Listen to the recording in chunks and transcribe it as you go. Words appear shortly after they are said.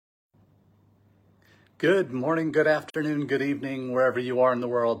Good morning, good afternoon, good evening, wherever you are in the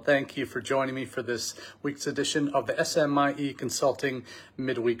world. Thank you for joining me for this week's edition of the SMIE Consulting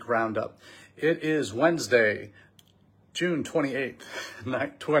Midweek Roundup. It is Wednesday, June 28th,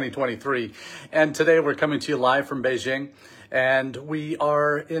 2023, and today we're coming to you live from Beijing, and we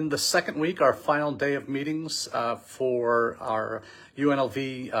are in the second week, our final day of meetings for our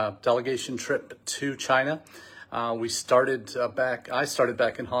UNLV delegation trip to China. I started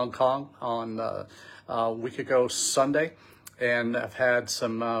back in Hong Kong on a week ago Sunday, and I've had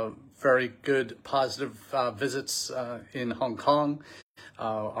some very good positive visits in Hong Kong.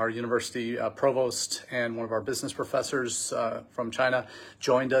 Our university provost and one of our business professors from China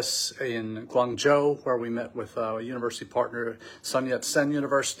joined us in Guangzhou, where we met with a university partner, Sun Yat-sen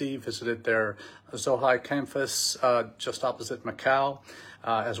University, visited their Zhuhai campus just opposite Macau,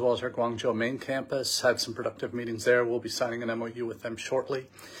 as well as our Guangzhou main campus, had some productive meetings there. We'll be signing an MOU with them shortly.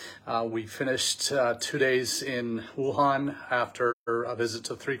 We finished 2 days in Wuhan after a visit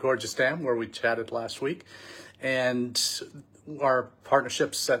to Three Gorges Dam, where we chatted last week. And our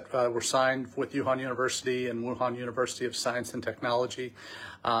partnerships that were signed with Wuhan University and Wuhan University of Science and Technology,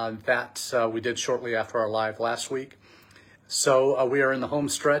 we did shortly after our live last week. So we are in the home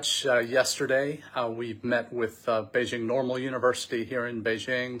stretch. Yesterday, we met with Beijing Normal University here in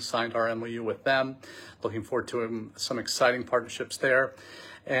Beijing, signed our MOU with them. Looking forward to some exciting partnerships there.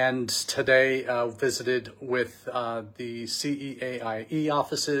 And today visited with the CEAIE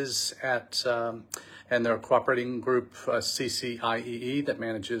offices and their cooperating group, CCIEE, that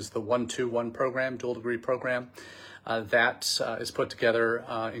manages the 121 program, dual degree program. That is put together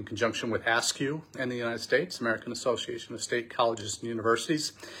in conjunction with ASCU in the United States, American Association of State Colleges and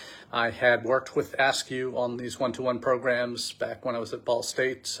Universities. I had worked with ASCU on these one-to-one programs back when I was at Ball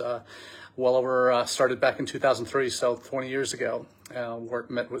State, started back in 2003, so 20 years ago.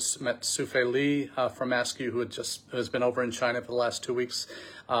 Met Sufei Li from ASCU, who has been over in China for the last 2 weeks,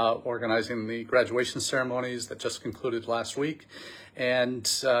 organizing the graduation ceremonies that just concluded last week, and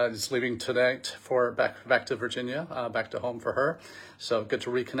is leaving tonight for back to Virginia, back to home for her. So good to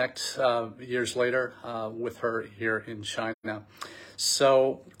reconnect years later with her here in China.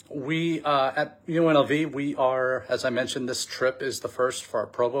 So we at UNLV, we are, as I mentioned, this trip is the first for our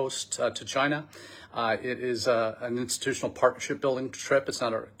provost to China. It is an institutional partnership building trip. It's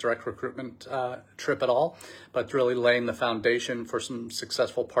not a direct recruitment trip at all, but really laying the foundation for some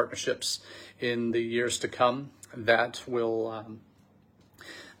successful partnerships in the years to come that will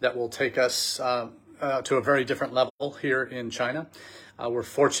take us to a very different level here in China. We're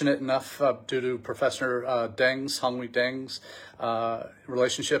fortunate enough, due to Professor Hongwei Deng's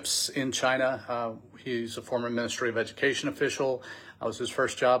relationships in China. He's a former Ministry of Education official. That was his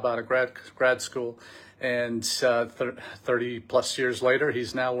first job out of grad school. And 30 plus years later,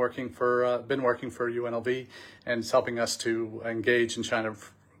 he's now been working for UNLV, and is helping us to engage in China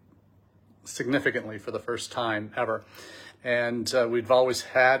significantly for the first time ever. And we've always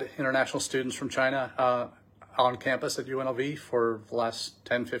had international students from China on campus at UNLV for the last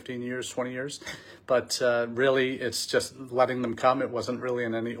 10, 15 years, 20 years. But really, it's just letting them come. It wasn't really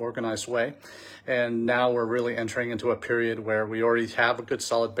in any organized way. And now we're really entering into a period where we already have a good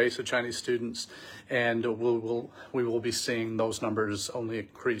solid base of Chinese students, and we will be seeing those numbers only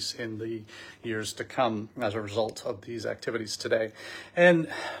increase in the years to come as a result of these activities today. And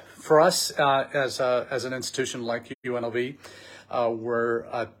for us, as an institution like UNLV, we're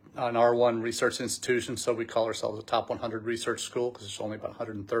an R1 research institution, so we call ourselves a top 100 research school because there's only about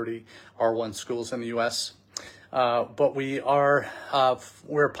 130 R1 schools in the U.S. But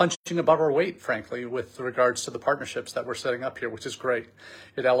we're punching above our weight, frankly, with regards to the partnerships that we're setting up here, which is great.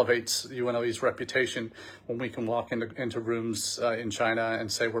 It elevates UNLV's reputation when we can walk into rooms in China and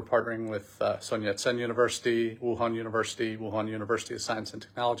say we're partnering with Sun Yat-sen University, Wuhan University of Science and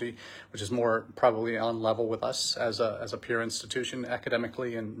Technology, which is more probably on level with us as a peer institution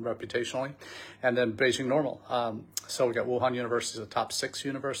academically and reputationally, and then Beijing Normal. So we got Wuhan University is a top 6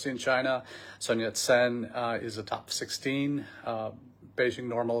 university in China. Sun Yat-sen is a top 16. Beijing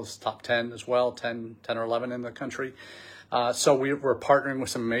Normal is top 10 as well, 10 or 11 in the country. So we're partnering with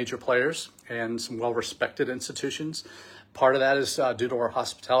some major players and some well-respected institutions. Part of that is due to our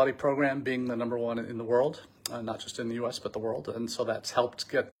hospitality program being the number one in the world, not just in the U.S., but the world. And so that's helped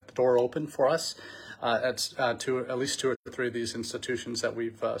get the door open for us. To at least 2 or 3 of these institutions that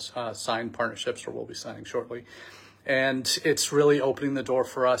we've signed partnerships or will be signing shortly. And it's really opening the door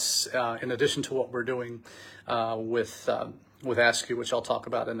for us, in addition to what we're doing with ASCU, which I'll talk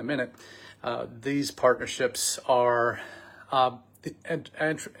about in a minute. These partnerships are the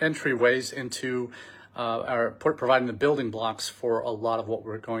entryways into are providing the building blocks for a lot of what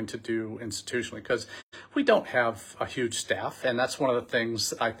we're going to do institutionally, because we don't have a huge staff. And that's one of the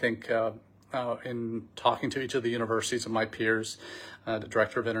things I think in talking to each of the universities and my peers, the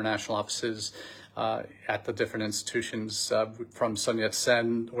director of international offices at the different institutions, from Sun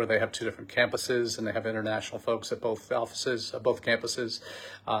Yat-sen, where they have 2 different campuses and they have international folks at both offices, both campuses.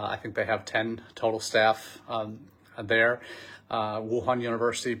 I think they have 10 total staff there. Wuhan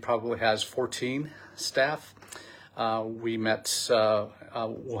University probably has 14 staff. We met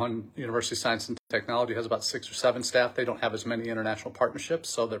Wuhan University Science and Technology has about 6 or 7 staff. They don't have as many international partnerships,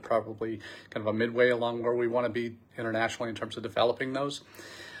 so they're probably kind of a midway along where we want to be internationally in terms of developing those.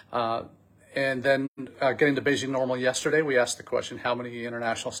 And then getting to Beijing Normal yesterday, we asked the question, how many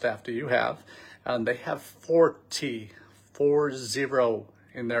international staff do you have? And they have 40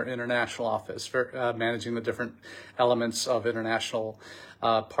 in their international office, for managing the different elements of international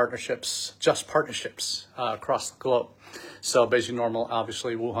partnerships, just partnerships across the globe. So Beijing Normal,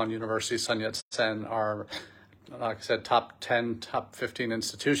 obviously, Wuhan University, Sun Yat-sen are, like I said, top 10, top 15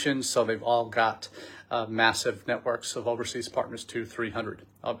 institutions. So they've all got massive networks of overseas partners, 200-300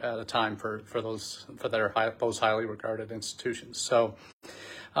 at a time for those highly regarded institutions. So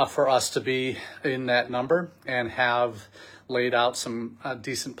for us to be in that number and have laid out some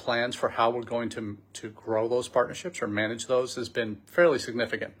decent plans for how we're going to grow those partnerships or manage those has been fairly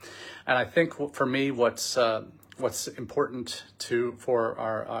significant. And I think for me, what's important for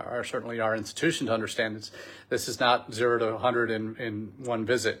our certainly our institution to understand is this is not 0 to 100 in one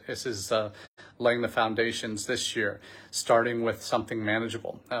visit. This is laying the foundations this year, starting with something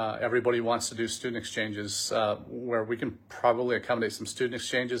manageable. Everybody wants to do student exchanges where we can probably accommodate some student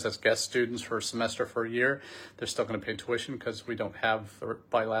exchanges as guest students for a semester, for a year. They're still going to pay tuition because we don't have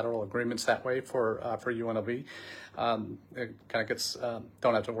bilateral agreements that way for UNLV. It kind of gets,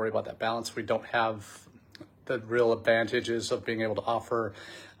 don't have to worry about that balance. We don't have the real advantages of being able to offer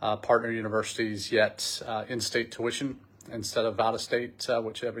partner universities yet in-state tuition instead of out-of-state,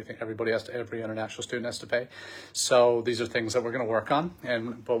 which every international student has to pay. So these are things that we're going to work on,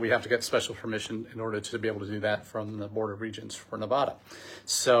 but we have to get special permission in order to be able to do that from the Board of Regents for Nevada.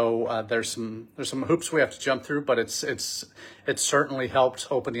 So there's some hoops we have to jump through, but it's certainly helped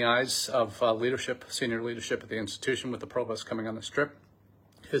open the eyes of senior leadership at the institution, with the provost coming on this trip.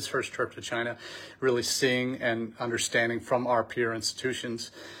 His first trip to China, really seeing and understanding from our peer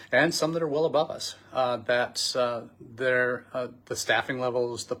institutions and some that are well above us that the staffing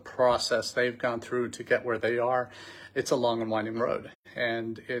levels, the process they've gone through to get where they are, it's a long and winding road.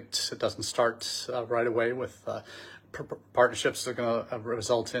 And it doesn't start right away with partnerships that are going to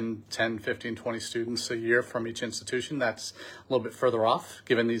result in 10, 15, 20 students a year from each institution. That's a little bit further off,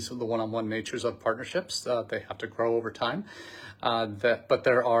 given the one-on-one natures of partnerships. They have to grow over time. But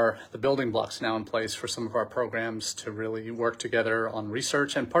there are the building blocks now in place for some of our programs to really work together on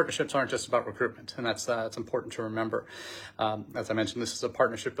research, and partnerships aren't just about recruitment, and that's important to remember. As I mentioned, this is a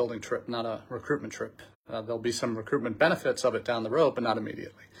partnership building trip, not a recruitment trip. There'll be some recruitment benefits of it down the road, but not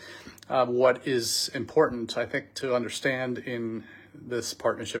immediately. What is important, I think, to understand in this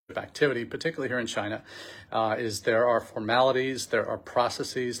partnership activity, particularly here in China, is there are formalities, there are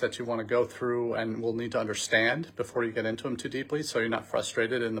processes that you want to go through and will need to understand before you get into them too deeply, so you're not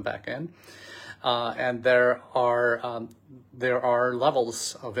frustrated in the back end. And there are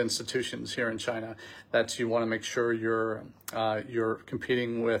levels of institutions here in China that you want to make sure you're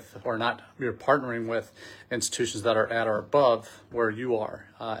competing with, or not, you're partnering with institutions that are at or above where you are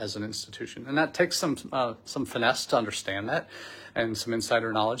as an institution. And that takes some finesse to understand that, and some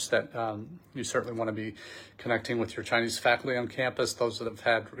insider knowledge that you certainly want to be connecting with your Chinese faculty on campus, those that have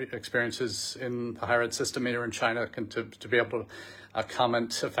had experiences in the higher ed system here in China, to be able to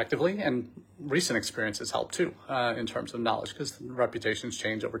comment effectively. And recent experiences help too in terms of knowledge, because reputations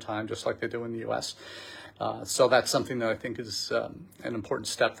change over time, just like they do in the U.S. So that's something that I think is an important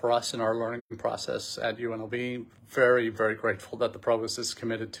step for us in our learning process at UNLV. Very, very grateful that the provost is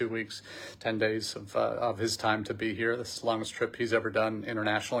committed 2 weeks, 10 days of his time to be here. This is the longest trip he's ever done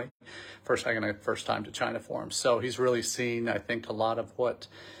internationally. First time to China for him. So he's really seen, I think, a lot of what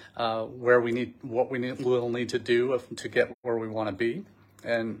we'll need to do to get where we want to be.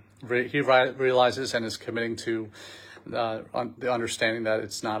 And he realizes and is committing to the understanding that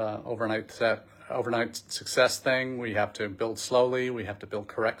it's not an overnight success thing. We have to build slowly, we have to build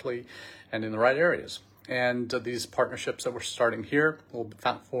correctly, and in the right areas. And these partnerships that we're starting here will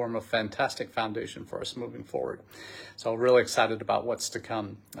form a fantastic foundation for us moving forward. So really excited about what's to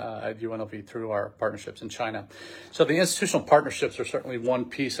come at UNLV through our partnerships in China. So the institutional partnerships are certainly one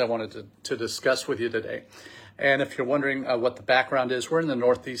piece I wanted to discuss with you today. And if you're wondering what the background is, we're in the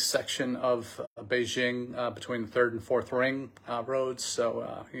northeast section of Beijing, between the third and fourth ring roads,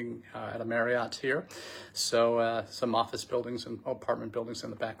 so at a Marriott here. So some office buildings and apartment buildings in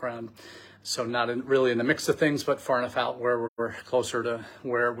the background. So not really in the mix of things, but far enough out where we're closer to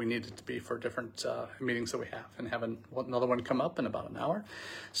where we needed to be for different meetings that we have, and having another one come up in about an hour.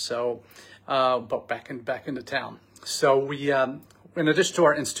 So, but back into town. So we, in addition to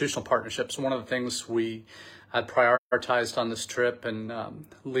our institutional partnerships, one of the things we had prioritized on this trip and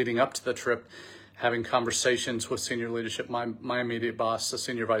leading up to the trip, having conversations with senior leadership. My immediate boss, the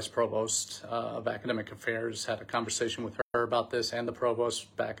senior vice provost of academic affairs, had a conversation with her about this and the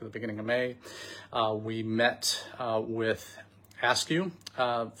provost back at the beginning of May. We met with ASCU,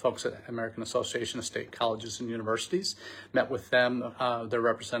 folks at American Association of State Colleges and Universities, met with them, their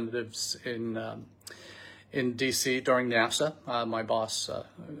representatives in DC during NAFSA. My boss,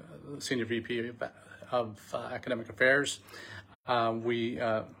 senior VP of academic affairs. We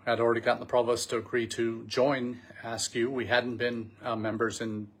had already gotten the provost to agree to join ASCU. We hadn't been members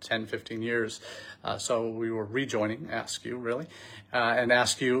in 10, 15 years, so we were rejoining ASCU, really. And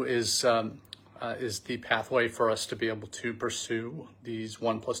ASCU is the pathway for us to be able to pursue these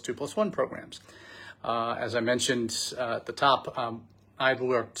 1+2+1 programs. As I mentioned at the top, I'd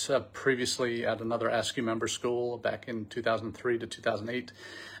worked previously at another ASCU member school back in 2003 to 2008,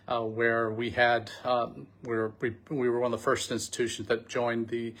 where we had we were one of the first institutions that joined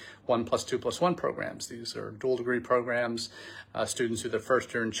the 1+2+1 programs. These are dual degree programs. Students do their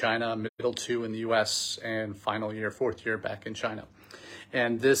first year in China, middle two in the U.S., and final year, fourth year back in China.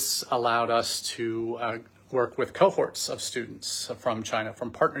 And this allowed us to work with cohorts of students from China, from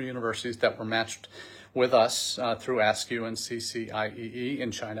partner universities that were matched with us through ASCU and CCIEE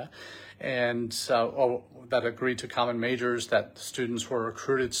in China, and that agreed to common majors, that students were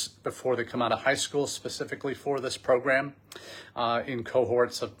recruited before they come out of high school specifically for this program in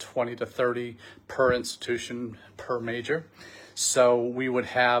cohorts of 20 to 30 per institution per major. So we would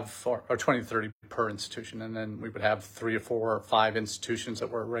have, or 20 to 30 per institution, and then we would have 3 or 4 or 5 institutions that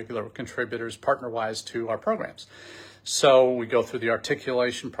were regular contributors partner-wise to our programs. So we go through the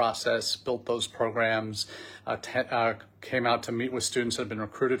articulation process, built those programs, came out to meet with students that had been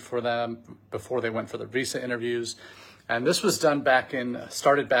recruited for them before they went for their visa interviews. And this was done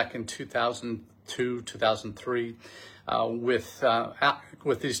started back in 2002, 2003,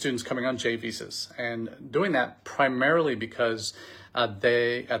 with these students coming on J visas, and doing that primarily because at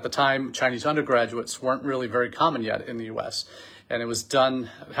the time, Chinese undergraduates weren't really very common yet in the U.S., and it was done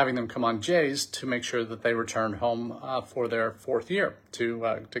having them come on J's to make sure that they returned home for their fourth year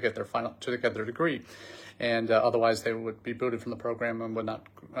to get their degree, and otherwise they would be booted from the program and would not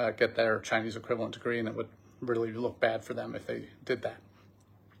get their Chinese equivalent degree, and it would really look bad for them if they did that.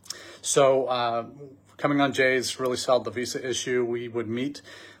 So coming on J's really solved the visa issue. We would meet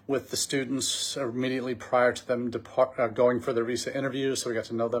with the students immediately prior to them going for their visa interviews, so we got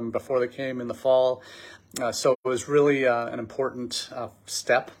to know them before they came in the fall. So it was really an important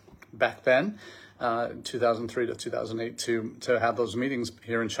step back then, 2003 to 2008, to have those meetings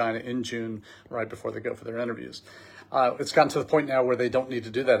here in China in June, right before they go for their interviews. It's gotten to the point now where they don't need to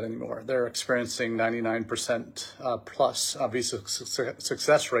do that anymore. They're experiencing 99% plus visa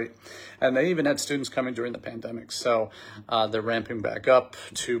success rate, and they even had students coming during the pandemic. So they're ramping back up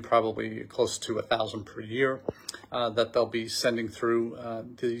to probably close to 1,000 per year that they'll be sending through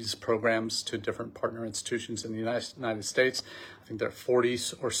these programs to different partner institutions in the United States. I think there are 40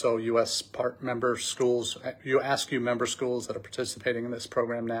 or so U.S. member schools, ASCU member schools that are participating in this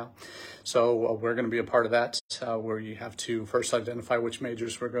program now. So we're going to be a part of that, where you have to first identify which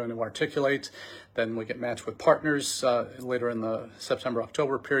majors we're going to articulate. Then we get matched with partners later in the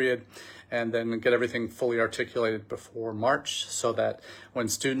September-October period, and then get everything fully articulated before March, so that when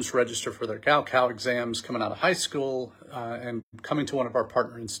students register for their Gaokao exams coming out of high school and coming to one of our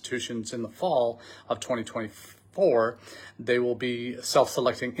partner institutions in the fall of 2024, they will be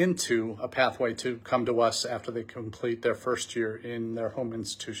self-selecting into a pathway to come to us after they complete their first year in their home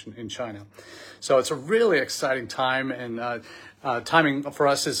institution in China. So it's a really exciting time, and timing for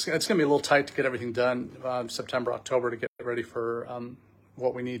us it's going to be a little tight to get everything done September, October, to get ready for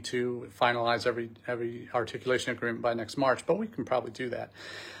what we need to finalize every articulation agreement by next March, but we can probably do that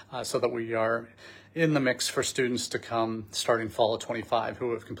so that we are in the mix for students to come starting fall of 25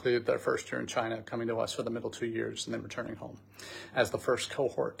 who have completed their first year in China, coming to us for the middle 2 years and then returning home as the first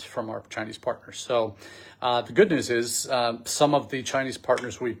cohort from our Chinese partners. So the good news is some of the Chinese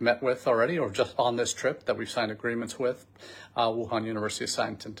partners we've met with already, or just on this trip that we've signed agreements with, Wuhan University of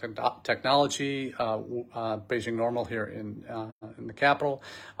Science and Technology, Beijing Normal here in the capital,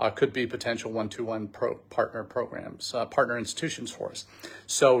 could be potential one-to-one partner programs, partner institutions for us.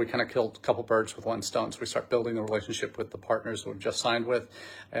 So we kind of killed a couple birds with one stone. So we start building a relationship with the partners we've just signed with,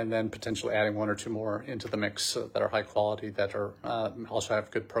 and then potentially adding one or two more into the mix that are high quality, that are also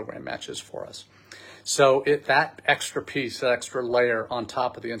have good program matches for us. So that extra piece, that extra layer on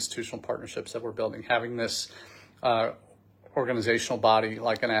top of the institutional partnerships that we're building, having this organizational body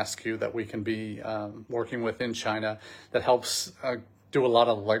like an ASCU that we can be working with in China, that helps do a lot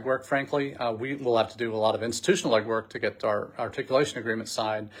of legwork, frankly. We will have to do a lot of institutional legwork to get our articulation agreement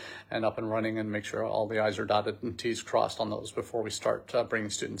signed and up and running, and make sure all the I's are dotted and T's crossed on those before we start bringing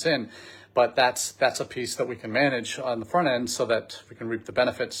students in. But that's a piece that we can manage on the front end, so that we can reap the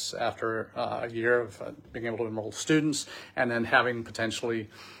benefits after a year of being able to enroll students, and then having potentially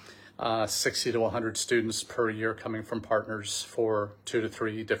 60 to 100 students per year coming from partners for 2 to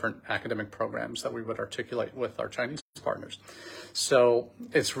 3 different academic programs that we would articulate with our Chinese partners. So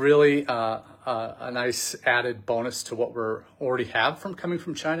it's really a nice added bonus to what we're already have from coming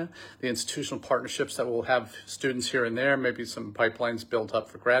from China. The institutional partnerships that will have students here and there, maybe some pipelines built up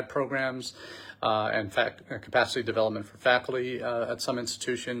for grad programs, and capacity development for faculty at some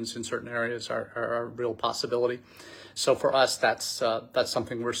institutions in certain areas are a real possibility. So for us, that's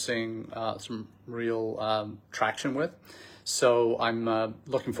something we're seeing some real traction with. So I'm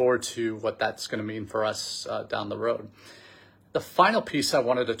looking forward to what that's going to mean for us down the road. The final piece I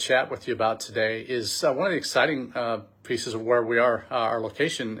wanted to chat with you about today is one of the exciting pieces of where we are. Our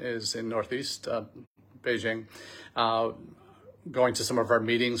location is in Northeast Beijing. Going to some of our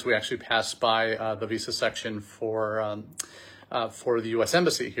meetings, we actually passed by the visa section for the U.S.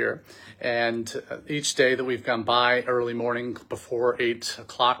 Embassy here. And each day that we've gone by early morning, before 8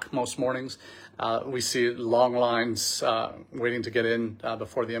 o'clock most mornings, we see long lines waiting to get in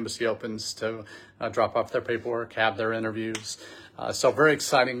before the embassy opens to drop off their paperwork, have their interviews. So very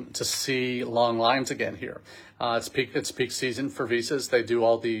exciting to see long lines again here. It's peak season for visas. They do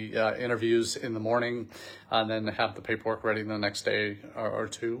all the interviews in the morning, and then have the paperwork ready the next day or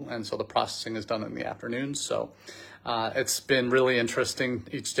two. And so the processing is done in the afternoon. So it's been really interesting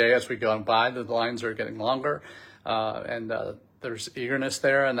each day as we go by. The lines are getting longer, and there's eagerness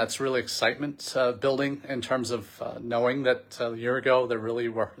there, and that's really excitement building in terms of knowing that a year ago there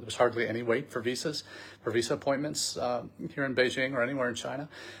was hardly any wait for visa appointments here in Beijing or anywhere in China.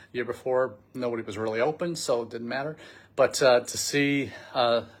 The year before, nobody was really open, so it didn't matter. But to see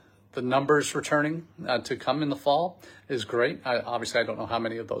the numbers returning to come in the fall is great. Obviously, I don't know how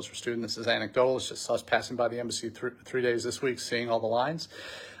many of those are students. This is anecdotal. It's just us passing by the embassy 3 days this week, seeing all the lines.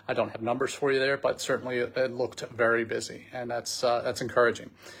 I don't have numbers for you there, but certainly it looked very busy, and that's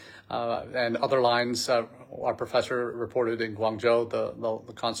encouraging. And other lines, our professor reported in Guangzhou,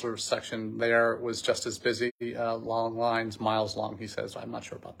 the consular section there was just as busy, long lines, miles long, he says. I'm not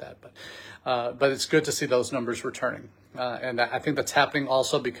sure about that, but it's good to see those numbers returning. And I think that's happening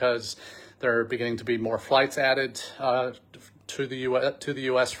also because there are beginning to be more flights added to the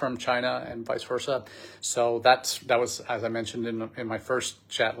U.S. from China and vice versa. So that was, as I mentioned in my first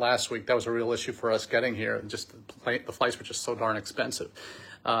chat last week, that was a real issue for us getting here. Just the flights were just so darn expensive.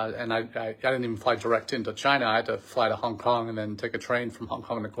 And I didn't even fly direct into China. I had to fly to Hong Kong and then take a train from Hong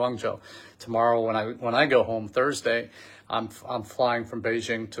Kong to Guangzhou. Tomorrow, when I go home Thursday, I'm flying from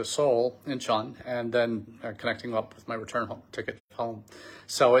Beijing to Seoul, Incheon, and then connecting up with my return ticket home.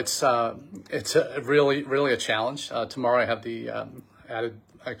 So it's really a challenge. Tomorrow I have the added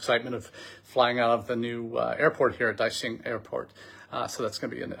excitement of flying out of the new airport here at Beijing Airport. So that's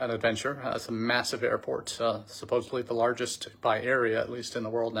going to be an adventure. It's a massive airport, supposedly the largest by area, at least in the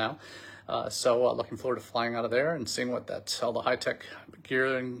world now. So looking forward to flying out of there and seeing what all the high-tech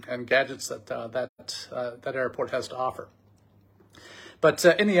gear and gadgets that airport has to offer. But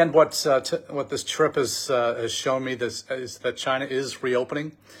in the end, what this trip has shown me is that China is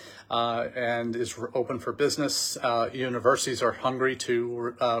reopening and is open for business. Universities are hungry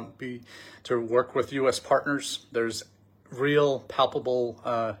to work with U.S. partners. There's real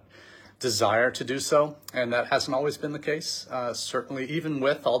palpable desire to do so, and that hasn't always been the case. Certainly, even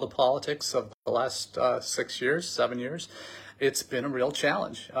with all the politics of the last 7 years, it's been a real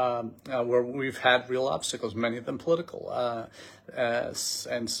challenge where we've had real obstacles, many of them political,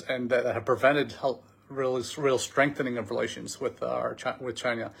 and that have prevented real strengthening of relations with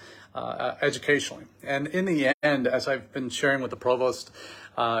China educationally. And in the end, as I've been sharing with the provost,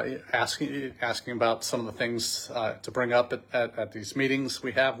 asking about some of the things to bring up at these meetings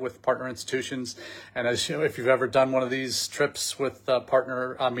we have with partner institutions. And as you know, if you've ever done one of these trips with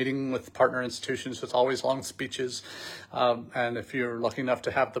meeting with partner institutions, it's always long speeches. And if you're lucky enough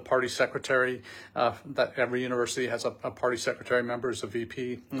to have the party secretary, that every university has a party secretary member, is a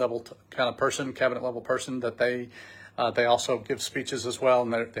VP level kind of person, cabinet level person, that they also give speeches as well,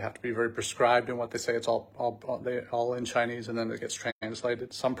 and they have to be very prescribed in what they say. It's all in Chinese, and then it gets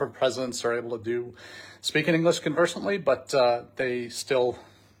translated. Some presidents are able to speak in English conversantly, but they still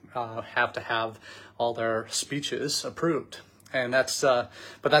have to have all their speeches approved. And that's kind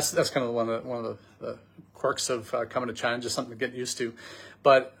of one of the quirks of coming to China, just something to get used to.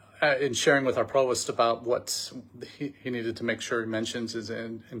 But in sharing with our provost about what he needed to make sure he mentions is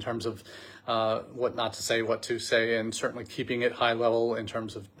in terms of what not to say, what to say, and certainly keeping it high level in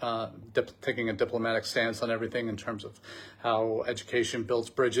terms of taking a diplomatic stance on everything, in terms of how education builds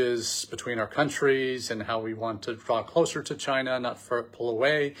bridges between our countries and how we want to draw closer to China, not pull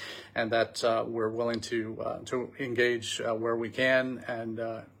away, and that we're willing to engage where we can and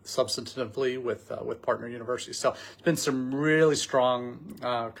substantively with partner universities. So it's been some really strong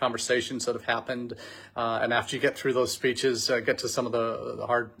conversations that have happened, and after you get through those speeches, get to some of the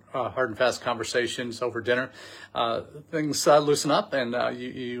hard and fast conversations over dinner, things loosen up, and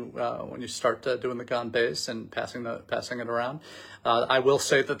when you start doing the ganbes and passing it around. I will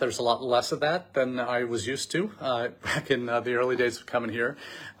say that there's a lot less of that than I was used to back in the early days of coming here,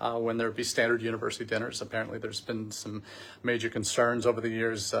 when there would be standard university dinners. Apparently there's been some major concerns over the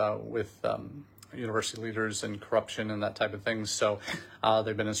years with university leaders and corruption and that type of thing. So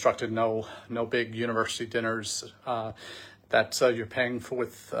they've been instructed no big university dinners that you're paying for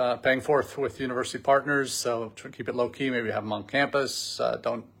with university partners. So to keep it low key, maybe have them on campus.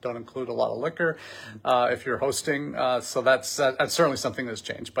 Don't include a lot of liquor if you're hosting. So that's certainly something that's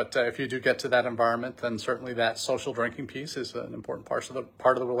changed. But if you do get to that environment, then certainly that social drinking piece is an important part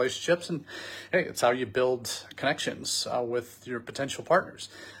of the relationships. And hey, it's how you build connections with your potential partners,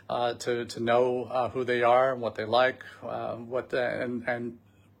 to know who they are and what they like, and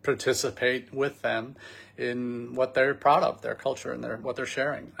participate with them in what they're proud of, their culture and what they're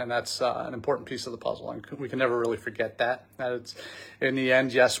sharing. And that's an important piece of the puzzle. And we can never really forget that. It's, in the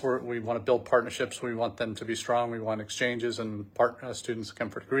end, yes, we want to build partnerships. We want them to be strong. We want exchanges and students to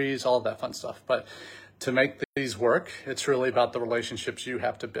come for degrees, all of that fun stuff. But to make these work, it's really about the relationships you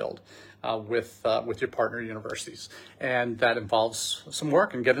have to build with your partner universities. And that involves some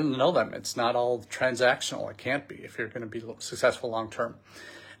work and getting to know them. It's not all transactional. It can't be if you're going to be successful long term.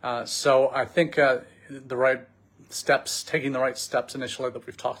 So I think taking the right steps initially that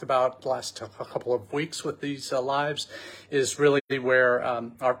we've talked about the last couple of weeks with these lives is really where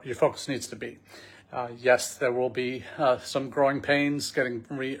your focus needs to be. Yes, there will be some growing pains getting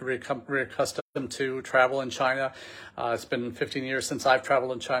reaccustomed to travel in China. It's been 15 years since I've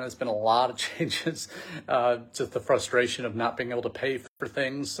traveled in China. It's been a lot of changes. Just the frustration of not being able to pay for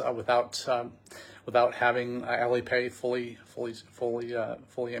things without having Alipay fully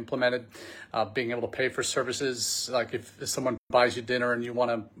implemented, being able to pay for services, like if someone buys you dinner and you want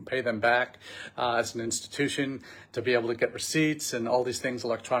to pay them back as an institution, to be able to get receipts and all these things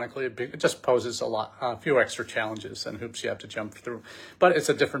electronically, it just poses a few extra challenges and hoops you have to jump through. But it's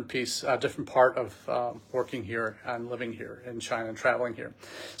a different piece, a different part of working here and living here in China and traveling here.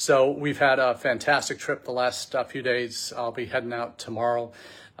 So we've had a fantastic trip the last few days. I'll be heading out tomorrow.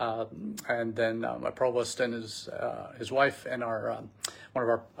 And then my provost and his wife and one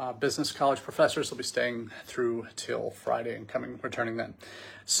of our business college professors will be staying through till Friday and returning then.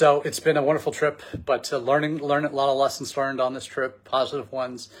 So it's been a wonderful trip, but learn a lot of lessons learned on this trip, positive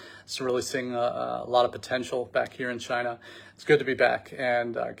ones. So really seeing a lot of potential back here in China. It's good to be back,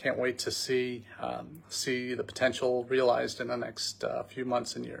 and I can't wait to see the potential realized in the next few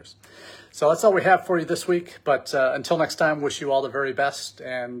months and years. So that's all we have for you this week. But until next time, wish you all the very best,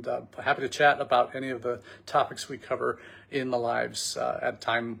 and happy to chat about any of the topics we cover in the lives at a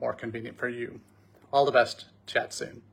time more convenient for you. All the best. Chat soon.